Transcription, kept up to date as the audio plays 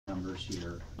numbers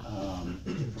here.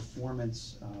 The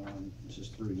performance,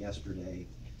 just through yesterday,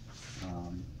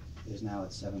 is now at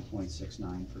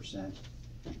 7.69%.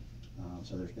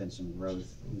 So there's been some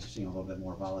growth. We've seen a little bit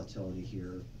more volatility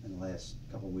here in the last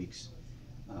couple of weeks,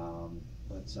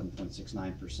 but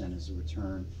 7.69% is the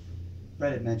return.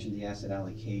 Brett had mentioned the asset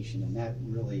allocation, and that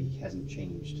really hasn't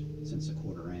changed since the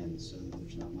quarter end, so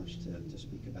there's not much to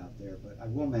speak about there. But I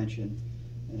will mention,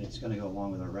 and it's going to go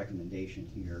along with our recommendation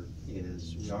here,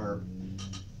 is we are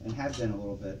and have been a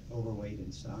little bit overweight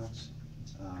in stocks.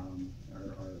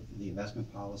 The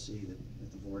investment policy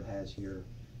that the board has here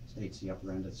states the upper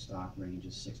end of the stock range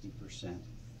is 60%.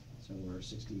 So we're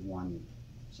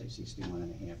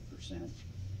 61.5%.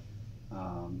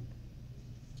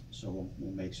 So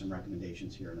we'll make some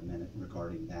recommendations here in a minute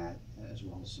regarding that, as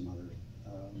well as some other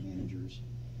managers.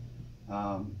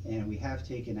 And we have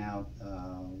taken out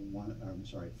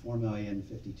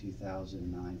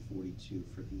 $4,052,942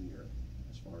 for the year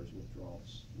as far as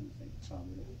withdrawals. And I think Bob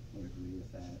would agree with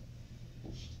that.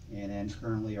 And then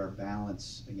currently our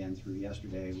balance, again through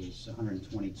yesterday, was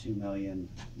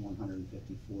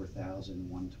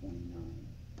 $122,154,129.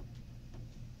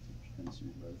 There's been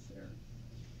some growth there.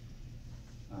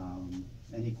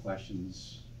 Any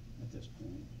questions at this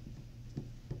point?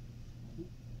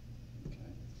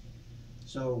 Okay.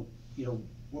 So,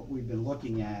 what we've been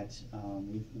looking at,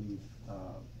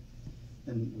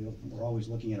 we're always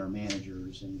looking at our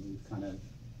managers, and we've kind of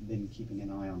been keeping an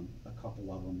eye on a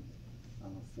couple of them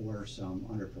for some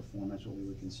underperformance, what we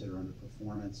would consider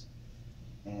underperformance.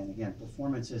 And again,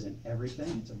 performance isn't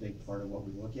everything. It's a big part of what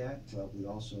we look at, but we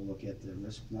also look at the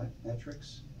risk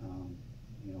metrics.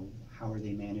 How are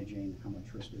they managing? How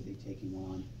much risk are they taking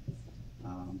on?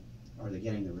 Are they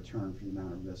getting the return for the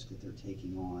amount of risk that they're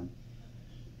taking on?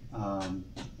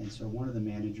 And so one of the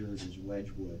managers is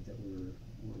Wedgwood, that we're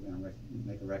going to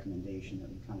make a recommendation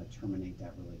that we kind of terminate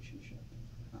that relationship.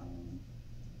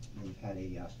 They've had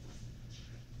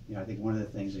I think one of the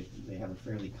things, they have a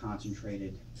fairly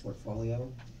concentrated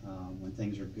portfolio. When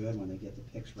things are good, when they get the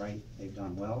picks right, they've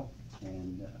done well.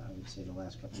 And I would say the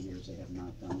last couple of years they have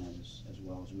not done that as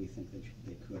well as we think they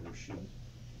could or should.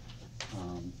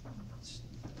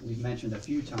 We've mentioned a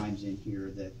few times in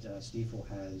here that Stifel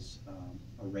has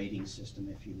a rating system,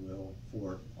 if you will,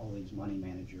 for all these money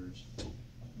managers.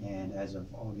 And as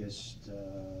of August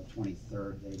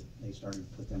 23rd, they started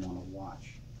to put them on a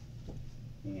watch.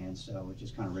 And so it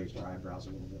just kind of raised our eyebrows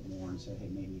a little bit more and said, hey,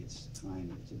 maybe it's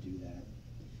time to do that.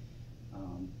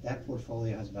 That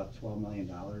portfolio has about $12 million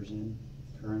in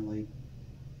currently.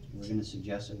 We're going to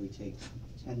suggest that we take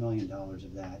 $10 million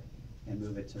of that and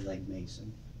move it to Legg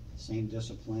Mason. Same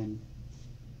discipline.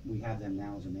 We have them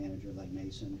now as a manager, Legg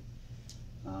Mason.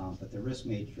 But the risk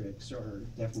matrix are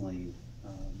definitely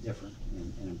different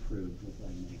and improved with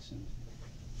Legg Mason.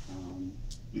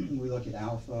 We look at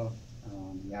alpha.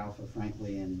 The alpha,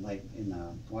 frankly, in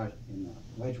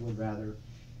Wedgwood rather,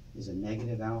 is a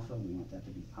negative alpha. We want that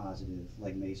to be positive.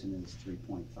 Legg Mason is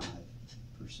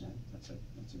 3.5%. That's a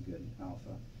good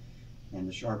alpha. And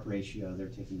the Sharpe ratio, they're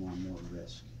taking on more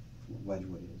risk.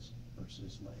 Wedgwood is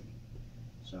versus Legg.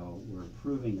 So we're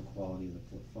improving the quality of the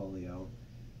portfolio.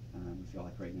 We feel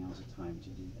like right now is the time to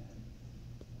do that.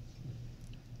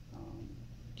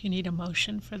 Do you need a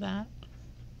motion for that?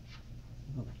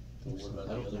 What about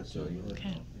the other two?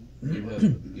 Okay.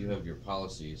 You have your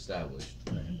policy established,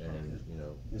 and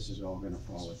this is all going to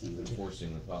fall within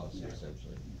enforcing the policy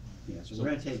essentially. Yeah, so we're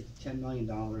going to take $10 million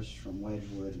from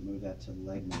Wedgwood and move that to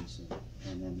Legg Mason,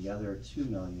 and then the other $2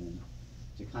 million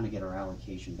to kind of get our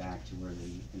allocation back to where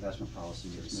the investment policy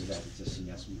is, move that to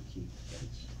CS McKee.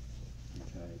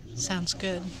 Okay. Sounds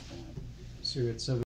good. So you're at